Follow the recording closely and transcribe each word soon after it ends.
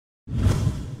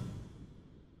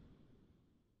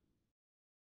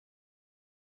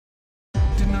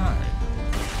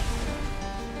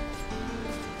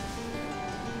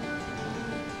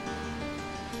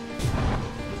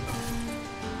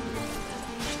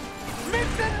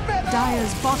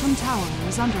Dire's bottom tower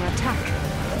is under attack.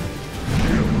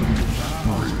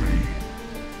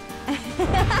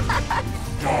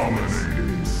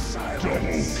 Dominating.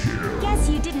 Double kill. Guess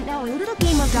you didn't know a little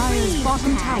game of Dire's freeze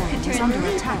bottom tag tower could is turn under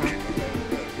really attack. quick.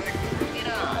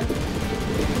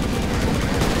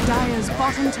 Dire's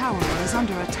bottom tower is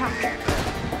under attack.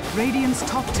 Radiant's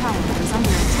top tower is under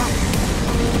attack.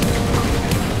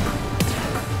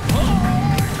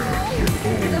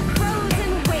 The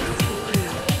frozen waste.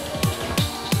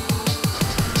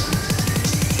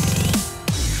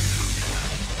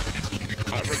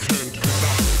 I return to the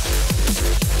dark.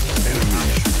 Enemy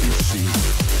should be seen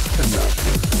and not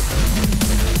heard.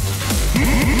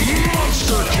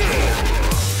 Monster kill!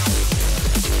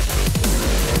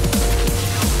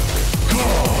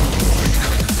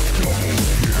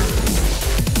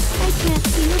 I can't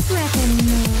see your breath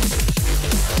anymore.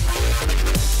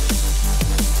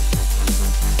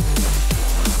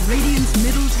 Radiant's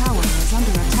middle tower is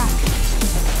under attack.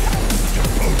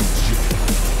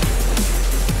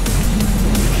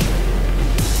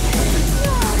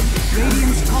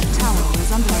 Radiant's top tower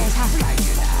is under attack.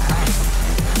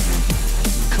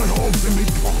 Can open me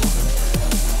apart.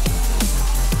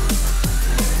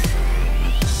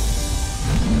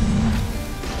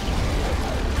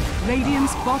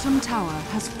 Radiant's bottom tower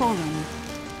has fallen.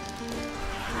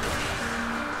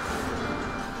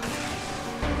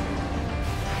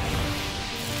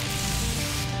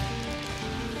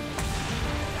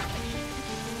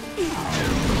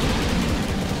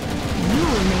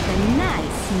 You'll make a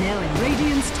nice snowing.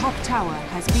 Radiant's top tower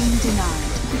has been denied.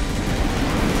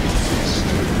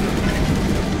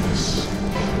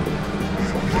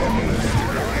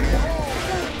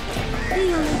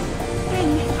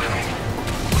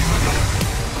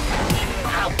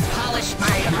 I'll polish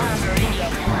my armor in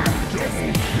your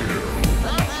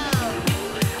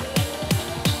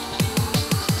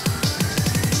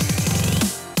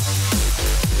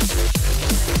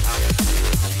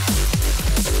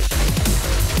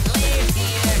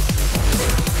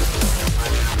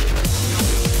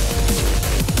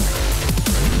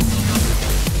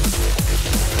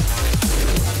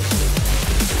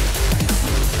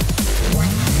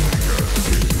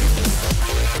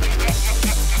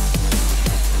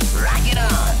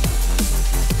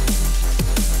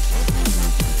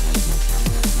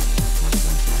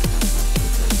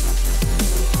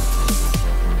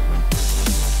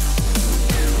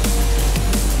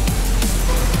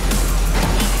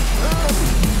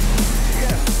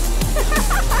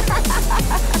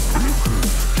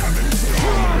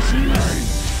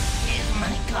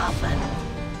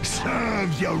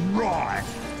Serves you right.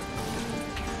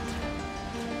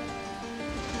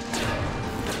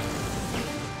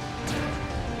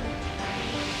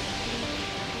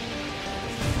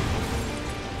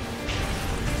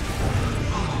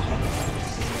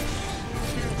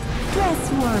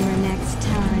 Dress warmer next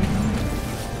time.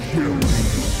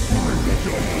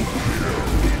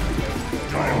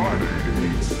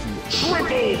 Dominating.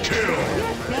 Triple kill.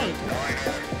 You're fake.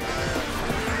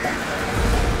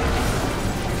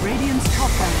 Radiant's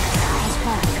top barracks has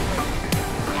fallen.